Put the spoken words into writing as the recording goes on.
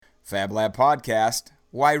Fab Lab Podcast,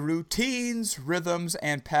 why routines, rhythms,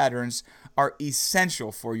 and patterns are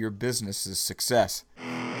essential for your business's success.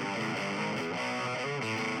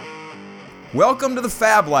 Welcome to the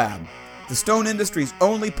Fab Lab, the stone industry's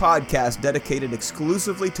only podcast dedicated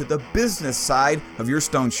exclusively to the business side of your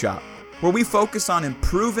stone shop, where we focus on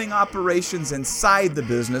improving operations inside the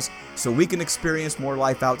business so we can experience more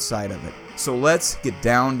life outside of it. So let's get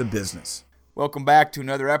down to business. Welcome back to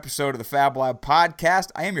another episode of the Fab Lab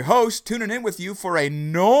Podcast. I am your host, tuning in with you for a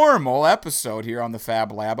normal episode here on the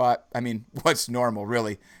Fab Lab. What's normal,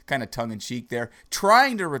 really? Kind of tongue-in-cheek there.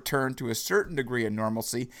 Trying to return to a certain degree of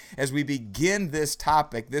normalcy as we begin this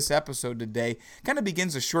topic. This episode today kind of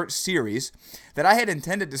begins a short series that I had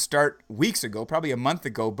intended to start weeks ago, probably a month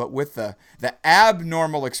ago, but with the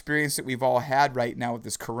abnormal experience that we've all had right now with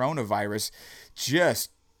this coronavirus,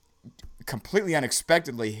 just completely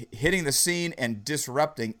unexpectedly hitting the scene and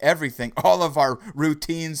disrupting everything. All of our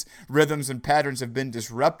routines, rhythms, and patterns have been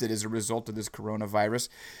disrupted as a result of this coronavirus.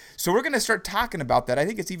 So we're going to start talking about that. I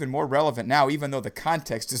think it's even more relevant now, even though the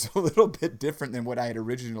context is a little bit different than what I had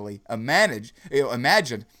originally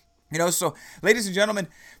imagined. So ladies and gentlemen,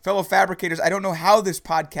 fellow fabricators, I don't know how this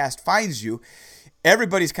podcast finds you.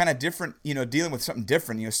 Everybody's kind of different, dealing with something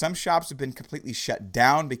different. Some shops have been completely shut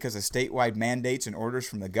down because of statewide mandates and orders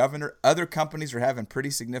from the governor. Other companies are having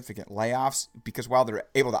pretty significant layoffs because while they're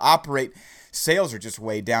able to operate, sales are just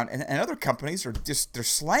way down. And other companies are they're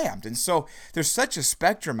slammed. And so there's such a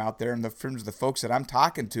spectrum out there in terms of the folks that I'm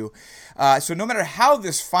talking to. So no matter how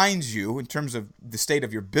this finds you in terms of the state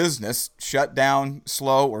of your business, shut down,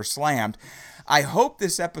 slow, or slammed, I hope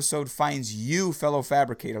this episode finds you, fellow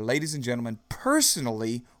fabricator, ladies and gentlemen,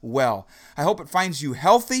 personally well. I hope it finds you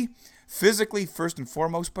healthy, physically first and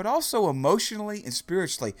foremost, but also emotionally and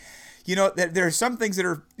spiritually. There are some things that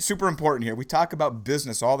are super important here. We talk about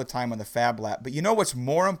business all the time on the Fab Lab, but what's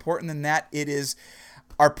more important than that? It is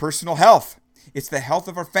our personal health. It's the health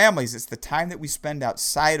of our families. It's the time that we spend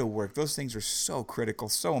outside of work. Those things are so critical,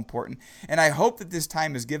 so important. And I hope that this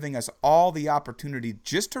time is giving us all the opportunity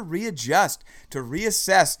just to readjust, to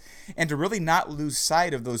reassess, and to really not lose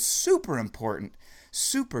sight of those super important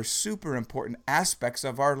aspects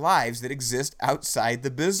of our lives that exist outside the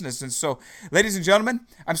business. And so, ladies and gentlemen,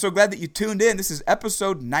 I'm so glad that you tuned in. This is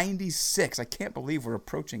episode 96. I can't believe we're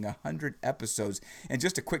approaching 100 episodes. And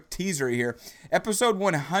just a quick teaser here, episode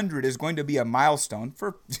 100 is going to be a milestone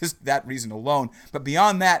for just that reason alone. But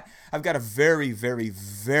beyond that, I've got a very, very,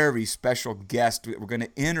 very special guest that we're going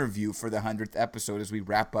to interview for the 100th episode as we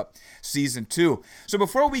wrap up season 2. So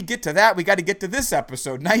before we get to that, we got to get to this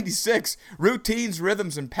episode, 96, Routines,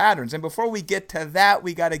 Rhythms, and Patterns. And before we get to that,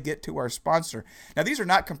 we got to get to our sponsor. Now, these are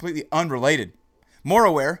not completely unrelated.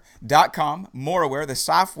 Moraware.com, Moraware, the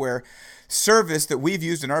software service that we've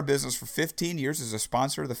used in our business for 15 years, is a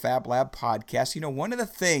sponsor of the Fab Lab Podcast. One of the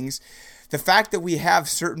things, the fact that we have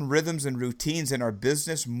certain rhythms and routines in our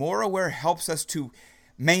business, Moraware helps us to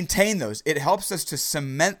maintain those. It helps us to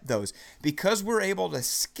cement those because we're able to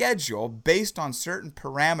schedule based on certain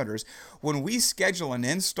parameters. When we schedule an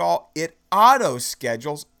install, it auto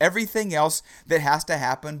schedules everything else that has to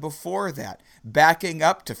happen before that, backing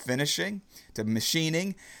up to finishing, to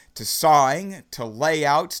machining, to sawing, to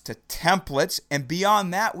layouts, to templates, and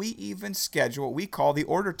beyond that, we even schedule what we call the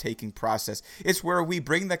order taking process. It's where we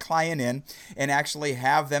bring the client in and actually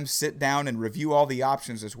have them sit down and review all the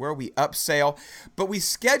options. It's where we upsell, but we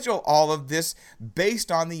schedule all of this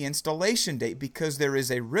based on the installation date because there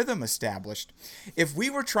is a rhythm established. If we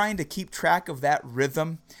were trying to keep track of that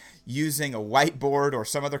rhythm using a whiteboard or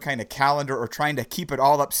some other kind of calendar or trying to keep it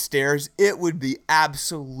all upstairs, it would be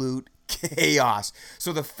absolute chaos.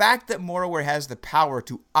 So the fact that Moraware has the power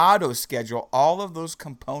to auto schedule all of those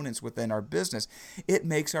components within our business, it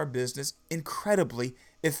makes our business incredibly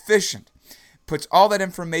efficient. Puts all that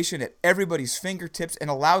information at everybody's fingertips and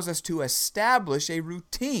allows us to establish a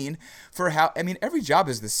routine for every job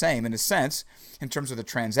is the same in a sense, in terms of the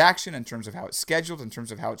transaction, in terms of how it's scheduled, in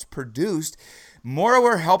terms of how it's produced.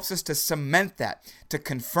 Moraware helps us to cement that, to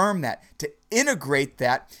confirm that, to integrate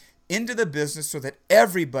that into the business so that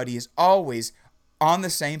everybody is always on the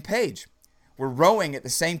same page. We're rowing at the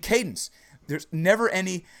same cadence. There's never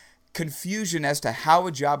any confusion as to how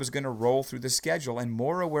a job is going to roll through the schedule, and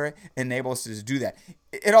Moraware enables us to do that.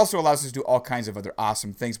 It also allows us to do all kinds of other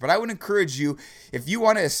awesome things. But I would encourage you, if you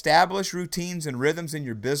want to establish routines and rhythms in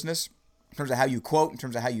your business, in terms of how you quote, in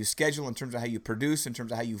terms of how you schedule, in terms of how you produce, in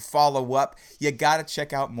terms of how you follow up, you got to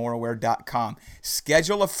check out moreaware.com.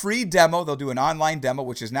 Schedule a free demo. They'll do an online demo,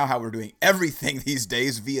 which is now how we're doing everything these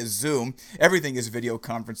days via Zoom. Everything is video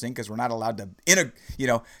conferencing because we're not allowed to,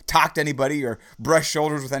 talk to anybody or brush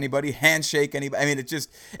shoulders with anybody, handshake anybody. I mean, it's just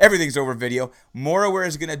everything's over video. Moreaware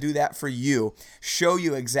is going to do that for you, show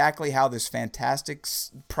you exactly how this fantastic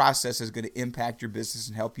process is going to impact your business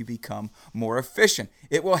and help you become more efficient.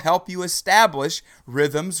 It will help you establish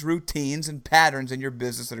rhythms, routines, and patterns in your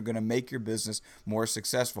business that are going to make your business more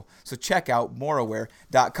successful. So check out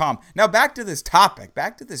moreaware.com. Now back to this topic,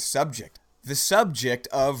 back to this subject. The subject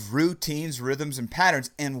of routines, rhythms, and patterns,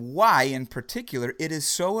 and why in particular it is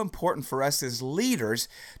so important for us as leaders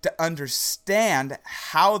to understand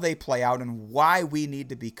how they play out and why we need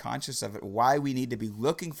to be conscious of it, why we need to be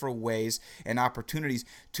looking for ways and opportunities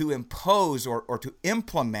to impose or to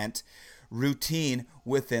implement routine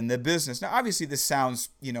within the business. Now, obviously, this sounds,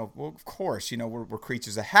 well, of course, we're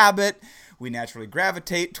creatures of habit. We naturally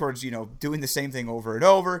gravitate towards, doing the same thing over and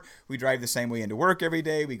over. We drive the same way into work every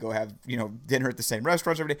day. We go have, dinner at the same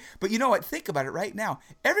restaurants every day. But you know what? Think about it right now.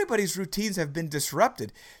 Everybody's routines have been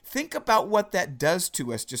disrupted. Think about what that does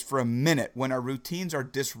to us just for a minute when our routines are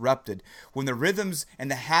disrupted, when the rhythms and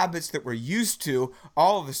the habits that we're used to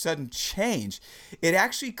all of a sudden change. It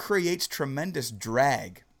actually creates tremendous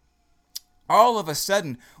drag. All of a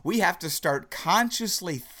sudden, we have to start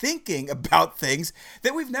consciously thinking about things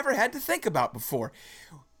that we've never had to think about before.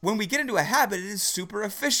 When we get into a habit, it is super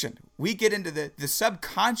efficient. We get into the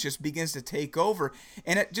subconscious begins to take over,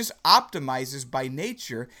 and it just optimizes by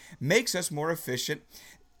nature, makes us more efficient.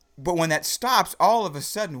 But when that stops, all of a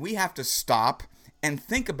sudden, we have to stop and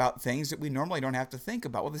think about things that we normally don't have to think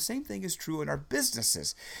about. Well, the same thing is true in our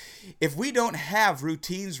businesses. If we don't have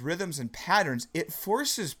routines, rhythms, and patterns, it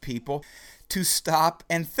forces people to stop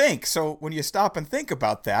and think. So when you stop and think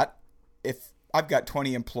about that, if I've got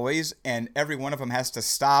 20 employees and every one of them has to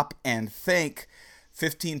stop and think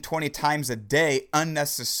 15, 20 times a day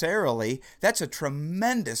unnecessarily, that's a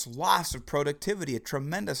tremendous loss of productivity, a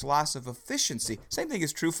tremendous loss of efficiency. Same thing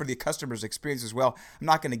is true for the customer's experience as well. I'm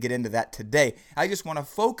not going to get into that today. I just want to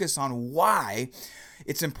focus on why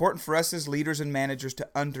it's important for us as leaders and managers to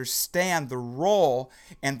understand the role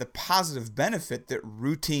and the positive benefit that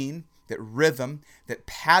routine, that rhythm, that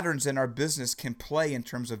patterns in our business can play in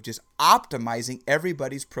terms of just optimizing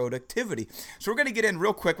everybody's productivity. So we're going to get in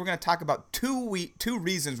real quick. We're going to talk about two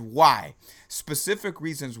reasons why, specific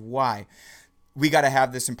reasons why we got to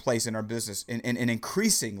have this in place in our business, and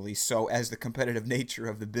increasingly so as the competitive nature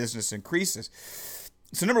of the business increases.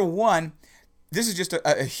 So number one, this is just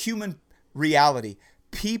a human reality.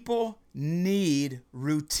 People need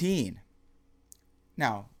routine.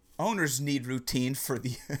 Now, owners need routine for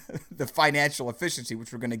the the financial efficiency,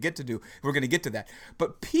 which we're going to get to do. We're going to get to that.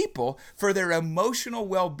 But people, for their emotional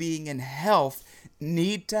well-being and health,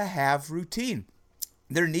 need to have routine.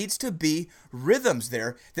 There needs to be rhythms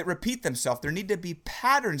there that repeat themselves. There need to be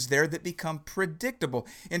patterns there that become predictable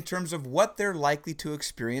in terms of what they're likely to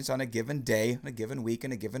experience on a given day, on a given week,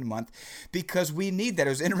 in a given month, because we need that. It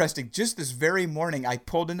was interesting. Just this very morning, I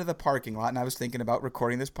pulled into the parking lot and I was thinking about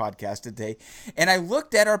recording this podcast today. And I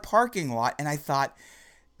looked at our parking lot and I thought,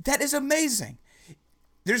 that is amazing.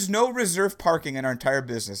 There's no reserved parking in our entire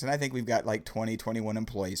business. And I think we've got like 20, 21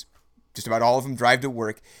 employees. Just about all of them drive to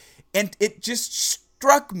work. And it just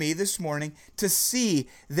struck me this morning to see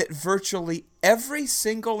that virtually every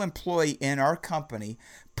single employee in our company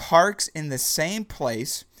parks in the same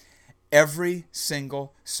place every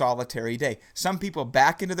single solitary day. Some people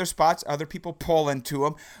back into their spots, other people pull into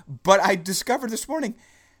them. But I discovered this morning,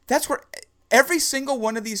 that's where every single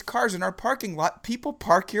one of these cars in our parking lot, people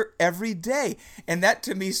park here every day. And that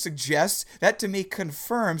to me suggests, that to me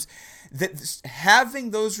confirms that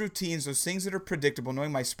having those routines, those things that are predictable,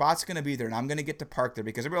 knowing my spot's going to be there and I'm going to get to park there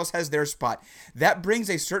because everybody else has their spot, that brings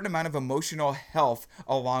a certain amount of emotional health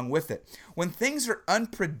along with it. When things are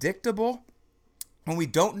unpredictable, when we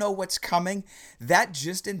don't know what's coming, that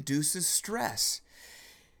just induces stress.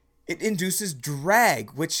 It induces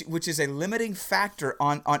drag, which is a limiting factor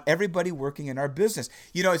on everybody working in our business.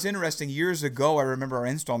 You know, it's interesting. Years ago, I remember our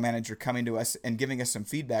install manager coming to us and giving us some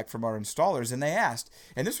feedback from our installers, and they asked,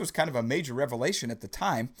 and this was kind of a major revelation at the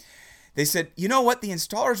time, they said, you know what, the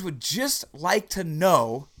installers would just like to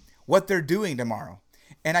know what they're doing tomorrow.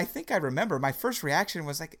 And I think I remember my first reaction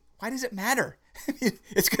was like, why does it matter?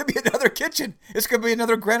 It's going to be another kitchen. It's going to be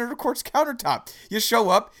another granite or quartz countertop. You show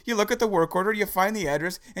up, you look at the work order, you find the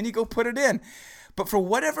address, and you go put it in. But for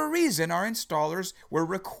whatever reason, our installers were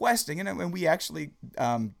requesting, and we actually,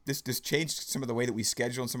 this changed some of the way that we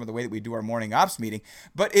schedule and some of the way that we do our morning ops meeting,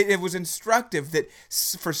 but it was instructive that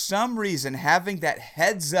for some reason, having that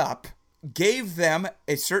heads up gave them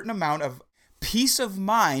a certain amount of peace of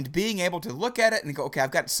mind, being able to look at it and go, okay,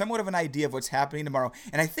 I've got somewhat of an idea of what's happening tomorrow.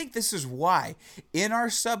 And I think this is why in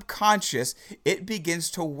our subconscious, it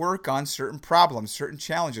begins to work on certain problems, certain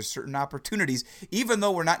challenges, certain opportunities, even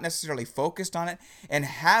though we're not necessarily focused on it. And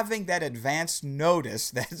having that advance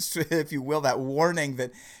notice, that's, if you will, that warning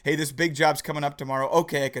that, hey, this big job's coming up tomorrow.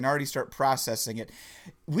 Okay, I can already start processing it.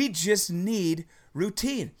 We just need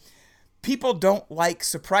routine. People don't like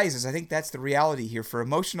surprises. I think that's the reality here. For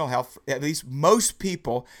emotional health, at least most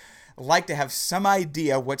people like to have some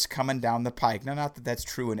idea what's coming down the pike. Now, not that that's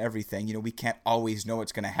true in everything. We can't always know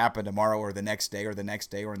what's going to happen tomorrow or the next day or the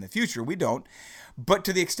next day or in the future. We don't. But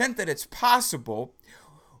to the extent that it's possible,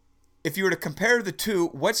 if you were to compare the two,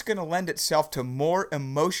 what's going to lend itself to more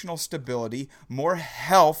emotional stability, more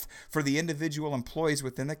health for the individual employees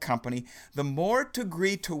within the company, the more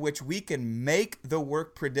degree to which we can make the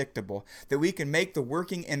work predictable, that we can make the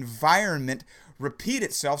working environment repeat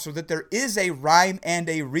itself so that there is a rhyme and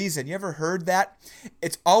a reason. You ever heard that?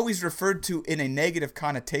 It's always referred to in a negative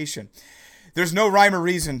connotation. There's no rhyme or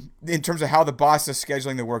reason in terms of how the boss is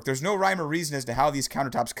scheduling the work. There's no rhyme or reason as to how these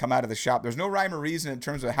countertops come out of the shop. There's no rhyme or reason in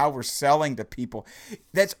terms of how we're selling to people.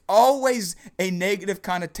 That's always a negative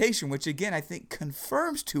connotation, which again, I think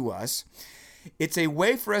confirms to us it's a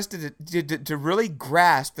way for us to really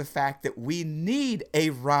grasp the fact that we need a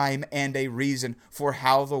rhyme and a reason for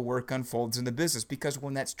how the work unfolds in the business. Because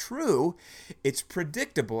when that's true, it's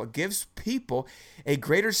predictable. It gives people a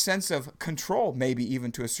greater sense of control, maybe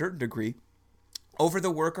even to a certain degree, over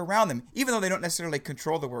the work around them, even though they don't necessarily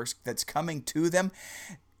control the work that's coming to them.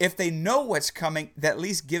 If they know what's coming, that at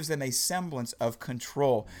least gives them a semblance of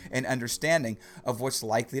control and understanding of what's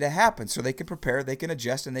likely to happen. So they can prepare, they can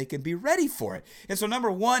adjust, and they can be ready for it. And so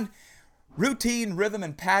number one, routine, rhythm,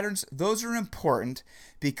 and patterns, those are important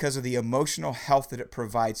because of the emotional health that it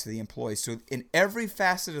provides to the employees. So in every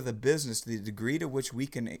facet of the business, the degree to which we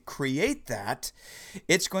can create that,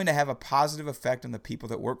 it's going to have a positive effect on the people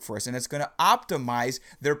that work for us. And it's going to optimize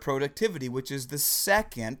their productivity, which is the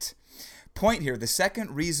second point here, the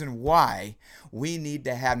second reason why we need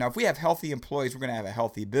to have. Now, if we have healthy employees, we're going to have a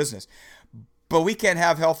healthy business. But we can't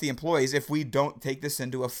have healthy employees if we don't take this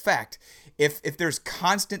into effect. If there's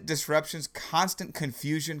constant disruptions, constant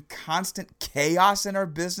confusion, constant chaos in our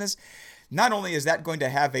business, not only is that going to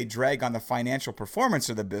have a drag on the financial performance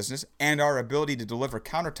of the business and our ability to deliver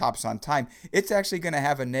countertops on time, it's actually going to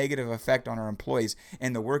have a negative effect on our employees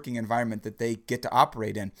and the working environment that they get to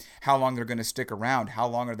operate in, how long they're going to stick around, how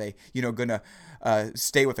long are they, going to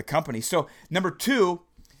stay with the company. So number two,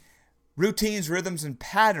 routines, rhythms, and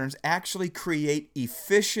patterns actually create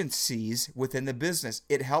efficiencies within the business.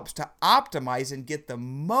 It helps to optimize and get the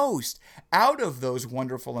most out of those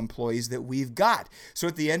wonderful employees that we've got. So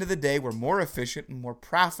at the end of the day, we're more efficient and more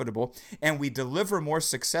profitable, and we deliver more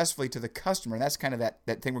successfully to the customer. And that's kind of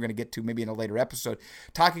that thing we're going to get to maybe in a later episode,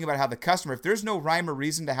 talking about how the customer, if there's no rhyme or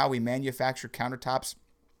reason to how we manufacture countertops,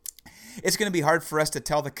 it's going to be hard for us to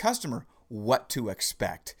tell the customer what to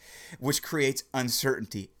expect, which creates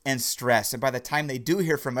uncertainty and stress. And by the time they do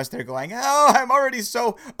hear from us, they're going, oh, I'm already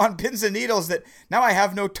so on pins and needles that now I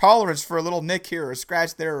have no tolerance for a little nick here or a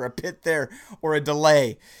scratch there or a pit there or a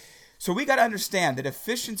delay. So we got to understand that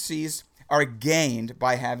efficiencies are gained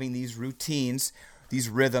by having these routines, these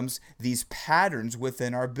rhythms, these patterns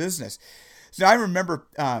within our business. So I remember,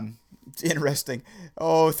 it's interesting,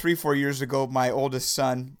 3-4 years ago, my oldest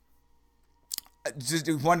son just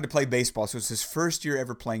wanted to play baseball. So it's his first year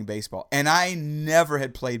ever playing baseball. And I never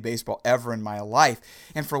had played baseball ever in my life.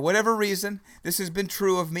 And for whatever reason, this has been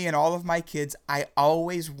true of me and all of my kids, I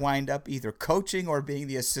always wind up either coaching or being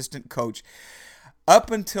the assistant coach. Up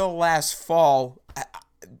until last fall,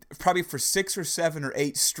 probably for 6 or 7 or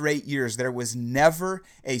 8 straight years, there was never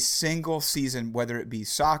a single season, whether it be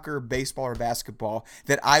soccer, baseball, or basketball,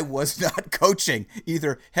 that I was not coaching,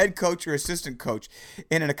 either head coach or assistant coach.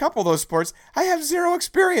 And in a couple of those sports, I have zero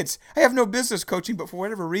experience. I have no business coaching, but for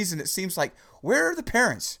whatever reason, it seems like, where are the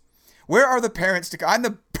parents? Where are the parents to go?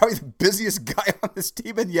 I'm probably the busiest guy on this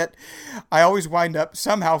team, and yet I always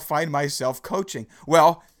somehow find myself coaching.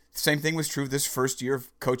 Well, same thing was true this first year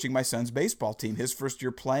of coaching my son's baseball team. His first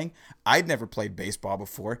year playing, I'd never played baseball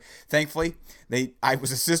before. Thankfully, I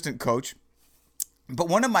was assistant coach. But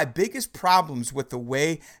one of my biggest problems with the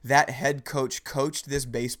way that head coach coached this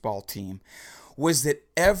baseball team was that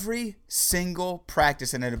every single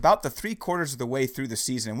practice, and at about the 3/4 of the way through the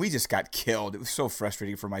season, and we just got killed. It was so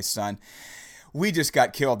frustrating for my son. We just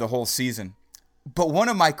got killed the whole season. But one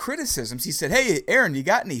of my criticisms, he said, "Hey, Aaron, you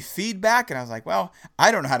got any feedback?" And I was like, "Well, I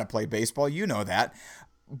don't know how to play baseball. You know that.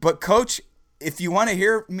 But coach, if you want to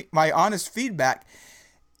hear my honest feedback,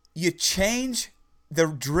 you change the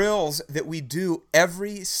drills that we do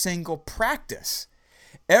every single practice.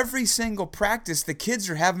 Every single practice, the kids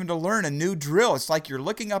are having to learn a new drill. It's like you're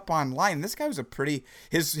looking up online. This guy was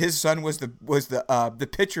his son was the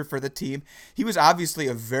pitcher for the team. He was obviously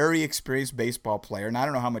a very experienced baseball player, and I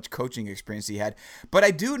don't know how much coaching experience he had. But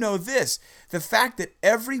I do know this, the fact that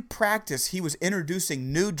every practice he was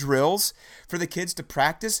introducing new drills for the kids to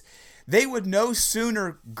practice, they would no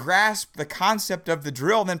sooner grasp the concept of the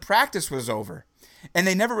drill than practice was over. And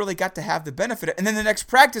they never really got to have the benefit. And then the next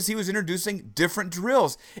practice, he was introducing different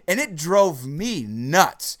drills. And it drove me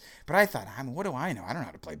nuts. But I thought, what do I know? I don't know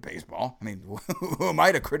how to play baseball. I mean, who am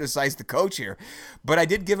I to criticize the coach here? But I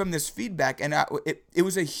did give him this feedback. And it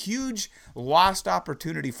was a huge lost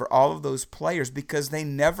opportunity for all of those players because they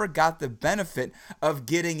never got the benefit of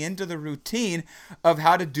getting into the routine of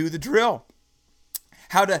how to do the drill,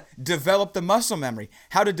 how to develop the muscle memory,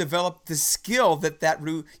 how to develop the skill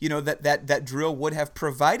that drill would have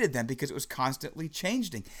provided them because it was constantly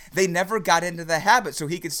changing. They never got into the habit so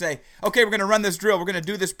he could say, okay, we're going to run this drill. We're going to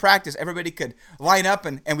do this practice. Everybody could line up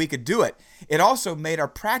and we could do it. It also made our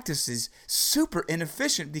practices super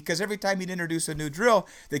inefficient because every time he'd introduce a new drill,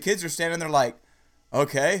 the kids are standing there like,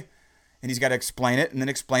 okay. And he's got to explain it and then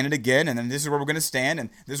explain it again. And then this is where we're going to stand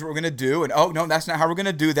and this is what we're going to do. And oh, no, that's not how we're going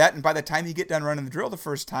to do that. And by the time you get done running the drill the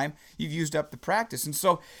first time, you've used up the practice. And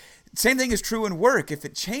so same thing is true in work. If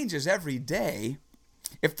it changes every day,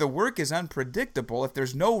 if the work is unpredictable, if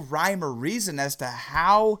there's no rhyme or reason as to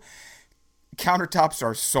how countertops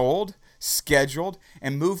are sold, scheduled,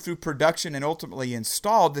 and moved through production and ultimately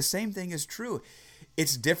installed, the same thing is true.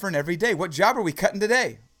 It's different every day. What job are we cutting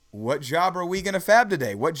today? What job are we going to fab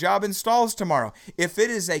today? What job installs tomorrow? If it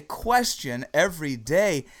is a question every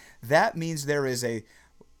day, that means there is a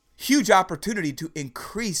huge opportunity to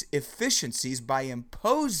increase efficiencies by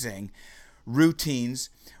imposing routines,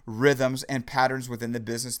 rhythms, and patterns within the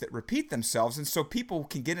business that repeat themselves. And so people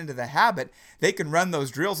can get into the habit, they can run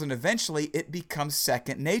those drills, and eventually it becomes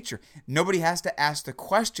second nature. Nobody has to ask the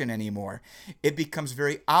question anymore. It becomes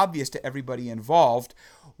very obvious to everybody involved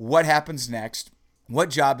what happens next. What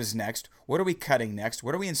job is next? What are we cutting next?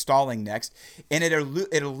 What are we installing next? And it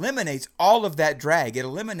eliminates all of that drag. It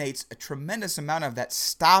eliminates a tremendous amount of that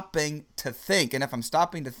stopping to think. And if I'm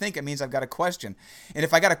stopping to think, it means I've got a question. And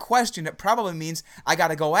if I got a question, it probably means I got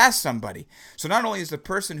to go ask somebody. So not only is the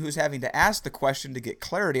person who's having to ask the question to get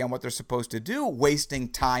clarity on what they're supposed to do wasting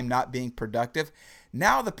time, not being productive,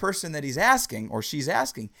 now the person that he's asking or she's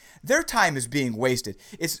asking, their time is being wasted.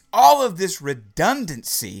 It's all of this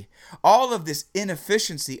redundancy, all of this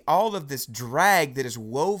inefficiency, all of this drag that is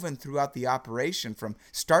woven throughout the operation from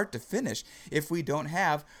start to finish if we don't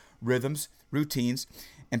have rhythms, routines,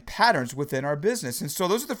 and patterns within our business. And so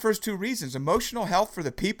those are the first two reasons: emotional health for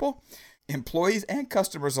the people, employees and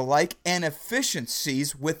customers alike, and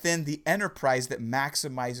efficiencies within the enterprise that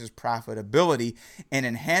maximizes profitability and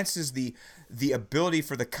enhances the ability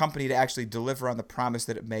for the company to actually deliver on the promise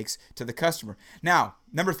that it makes to the customer. Now,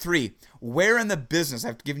 number 3, where in the business?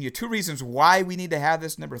 I've given you 2 reasons why we need to have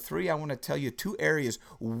this. Number 3, I want to tell you 2 areas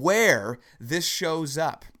where this shows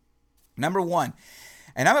up. Number 1,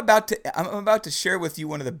 and I'm about to share with you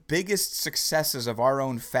one of the biggest successes of our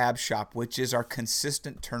own Fab Shop, which is our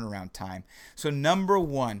consistent turnaround time. So number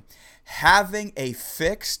 1, having a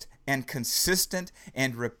fixed and consistent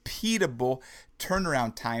and repeatable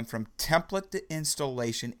turnaround time from template to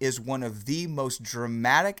installation is one of the most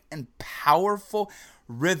dramatic and powerful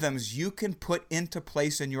rhythms you can put into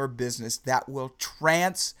place in your business that will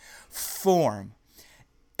transform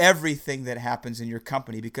everything that happens in your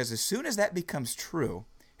company. Because as soon as that becomes true,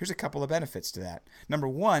 here's a couple of benefits to that. Number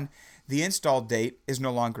 1, the install date is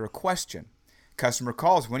no longer a question. Customer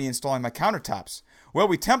calls, when are you installing my countertops? Well,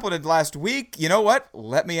 we templated last week. You know what?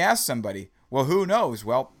 Let me ask somebody. Well, who knows?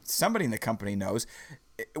 Well, somebody in the company knows.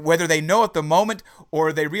 Whether they know at the moment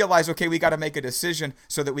or they realize, okay, we got to make a decision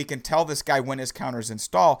so that we can tell this guy when his counters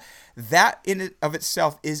install, that in and of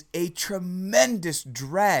itself is a tremendous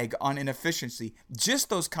drag on inefficiency. Just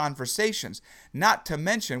those conversations, not to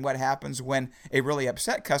mention what happens when a really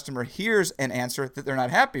upset customer hears an answer that they're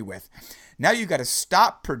not happy with. Now you got to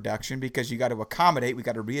stop production because you got to accommodate. We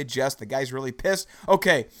got to readjust. The guy's really pissed.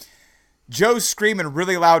 Okay, Joe's screaming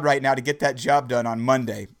really loud right now to get that job done on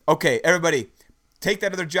Monday. Okay, everybody, Take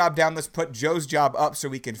that other job down. Let's put Joe's job up so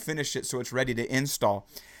we can finish it so it's ready to install.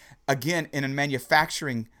 Again, in a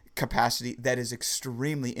manufacturing capacity, that is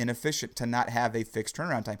extremely inefficient to not have a fixed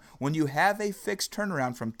turnaround time. When you have a fixed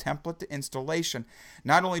turnaround from template to installation,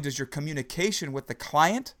 not only does your communication with the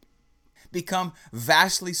client become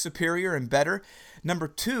vastly superior and better, number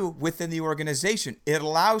two, within the organization, it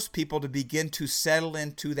allows people to begin to settle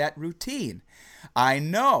into that routine. I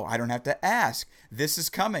know, I don't have to ask. This is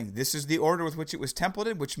coming. This is the order with which it was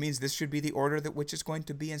templated, which means this should be the order that which is going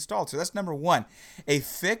to be installed. So that's number one. A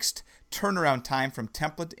fixed turnaround time from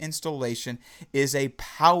template to installation is a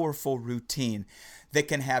powerful routine that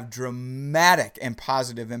can have dramatic and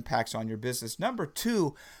positive impacts on your business. Number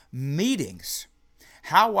two, meetings.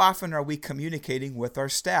 How often are we communicating with our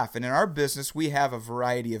staff? And in our business, we have a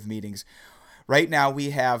variety of meetings. Right now, we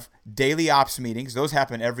have daily ops meetings. Those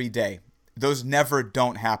happen every day. Those never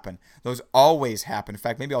don't happen. Those always happen. In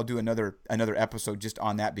fact, maybe I'll do another episode just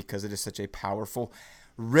on that because it is such a powerful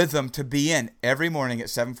rhythm to be in every morning at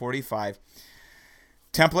 7:45.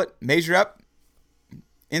 Template, measure up,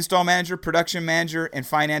 install manager, production manager, and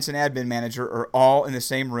finance and admin manager are all in the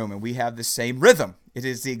same room, and we have the same rhythm. It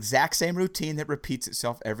is the exact same routine that repeats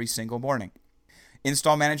itself every single morning.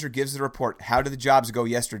 Install manager gives the report. How did the jobs go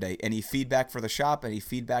yesterday? Any feedback for the shop? Any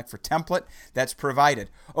feedback for template? That's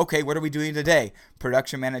provided. Okay, what are we doing today?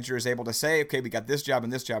 Production manager is able to say, okay, we got this job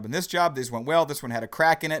and this job and this job. This went well. This one had a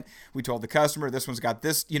crack in it. We told the customer this one's got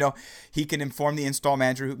this. He can inform the install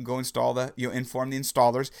manager who can go install inform the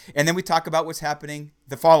installers. And then we talk about what's happening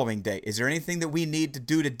the following day. Is there anything that we need to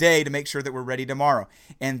do today to make sure that we're ready tomorrow?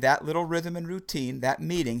 And that little rhythm and routine, that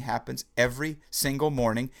meeting happens every single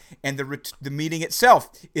morning. And the meeting itself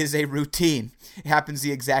is a routine. It happens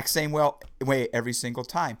the exact same way every single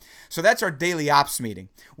time. So that's our daily ops meeting.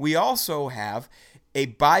 We also have a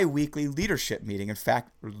bi-weekly leadership meeting. In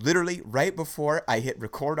fact, literally right before I hit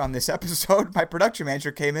record on this episode, my production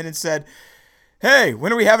manager came in and said, hey,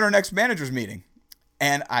 when are we having our next managers meeting?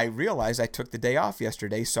 And I realized I took the day off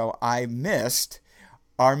yesterday, so I missed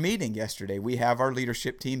our meeting yesterday. We have our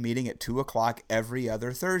leadership team meeting at 2 o'clock every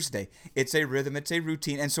other Thursday. It's a rhythm, it's a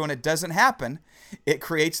routine. And so when it doesn't happen, it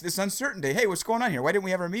creates this uncertainty. Hey, what's going on here? Why didn't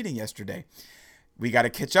we have our meeting yesterday? We got to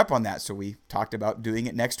catch up on that. So we talked about doing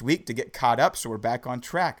it next week to get caught up so we're back on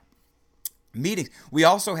track. Meetings. We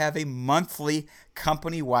also have a monthly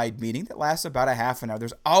company-wide meeting that lasts about a half an hour.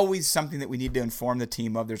 There's always something that we need to inform the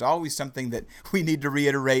team of. There's always something that we need to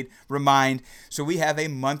reiterate, remind. So we have a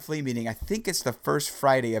monthly meeting. I think it's the first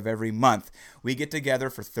Friday of every month. We get together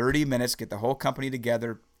for 30 minutes, get the whole company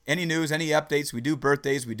together. Any news, any updates. We do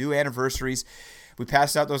birthdays. We do anniversaries. We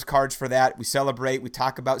pass out those cards for that. We celebrate. We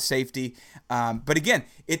talk about safety. But again,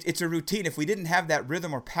 it's a routine. If we didn't have that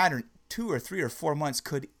rhythm or pattern, 2 or 3 or 4 months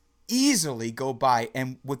could easily go by,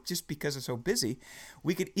 and just because it's so busy,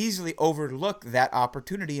 we could easily overlook that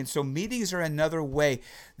opportunity. And so meetings are another way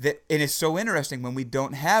that, and it's so interesting when we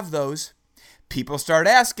don't have those, people start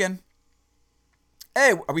asking,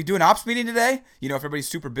 hey, are we doing ops meeting today? If everybody's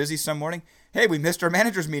super busy some morning, hey, we missed our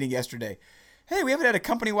managers meeting yesterday. Hey, we haven't had a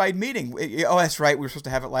company-wide meeting. Oh, that's right. We were supposed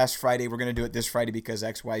to have it last Friday. We're going to do it this Friday because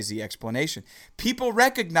XYZ explanation. People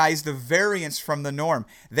recognize the variance from the norm.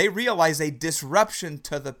 They realize a disruption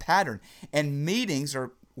to the pattern. And meetings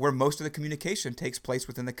are where most of the communication takes place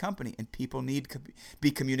within the company, and people need to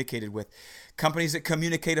be communicated with. Companies that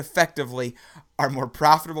communicate effectively are more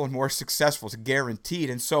profitable and more successful. It's guaranteed.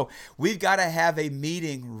 And so we've got to have a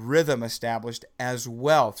meeting rhythm established as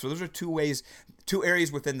well. So those are two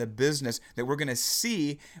areas within the business that we're going to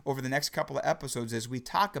see over the next couple of episodes as we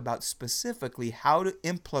talk about specifically how to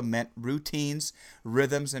implement routines,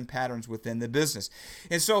 rhythms, and patterns within the business.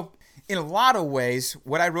 And so in a lot of ways,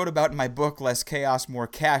 what I wrote about in my book, Less Chaos, More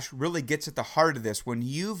Cash, really gets at the heart of this. When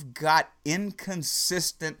you've got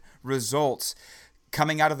inconsistent results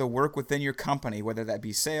coming out of the work within your company, whether that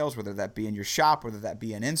be sales, whether that be in your shop, whether that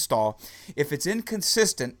be an install, if it's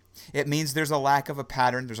inconsistent, it means there's a lack of a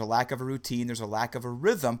pattern, there's a lack of a routine, there's a lack of a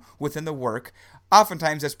rhythm within the work.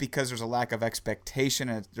 Oftentimes that's because there's a lack of expectation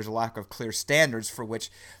and there's a lack of clear standards for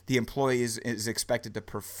which the employee is expected to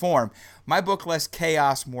perform. My book, Less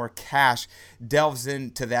Chaos, More Cash, delves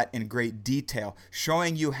into that in great detail,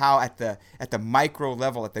 showing you how at the micro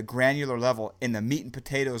level, at the granular level, in the meat and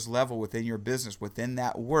potatoes level within your business, within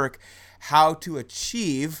that work, how to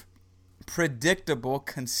achieve predictable,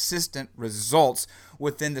 consistent results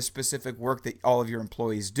within the specific work that all of your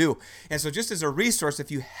employees do. And so just as a resource,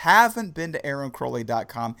 if you haven't been to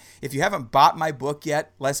AaronCrowley.com, if you haven't bought my book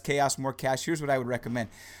yet, Less Chaos, More Cash, here's what I would recommend.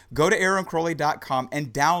 Go to AaronCrowley.com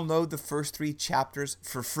and download the first 3 chapters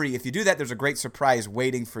for free. If you do that, there's a great surprise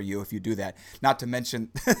waiting for you if you do that. Not to mention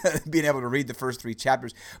being able to read the first 3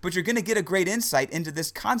 chapters. But you're going to get a great insight into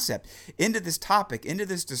this concept, into this topic, into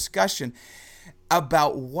this discussion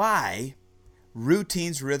about why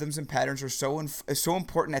routines, rhythms, and patterns are so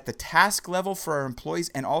important at the task level for our employees,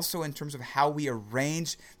 and also in terms of how we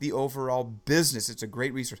arrange the overall business. It's a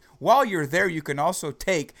great resource. While you're there, you can also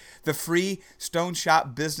take the free Stone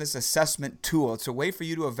Shop Business Assessment Tool. It's a way for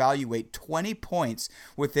you to evaluate 20 points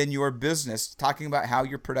within your business, talking about how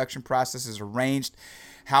your production process is arranged,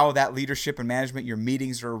 how that leadership and management, your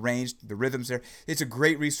meetings are arranged, the rhythms there. It's a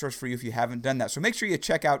great resource for you if you haven't done that. So make sure you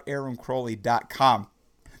check out AaronCrowley.com.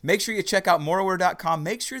 Make sure you check out Moreaware.com.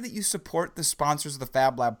 Make sure that you support the sponsors of the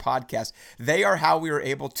Fab Lab podcast. They are how we are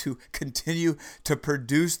able to continue to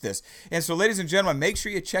produce this. And so, ladies and gentlemen, make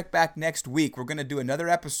sure you check back next week. We're going to do another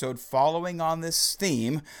episode following on this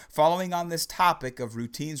theme, following on this topic of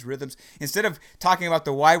routines, rhythms. Instead of talking about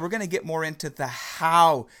the why, we're going to get more into the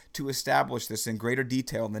how to establish this in greater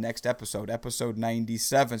detail in the next episode, episode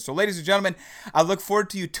 97. So, ladies and gentlemen, I look forward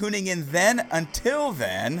to you tuning in then. Until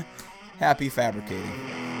then, happy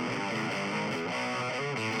fabricating.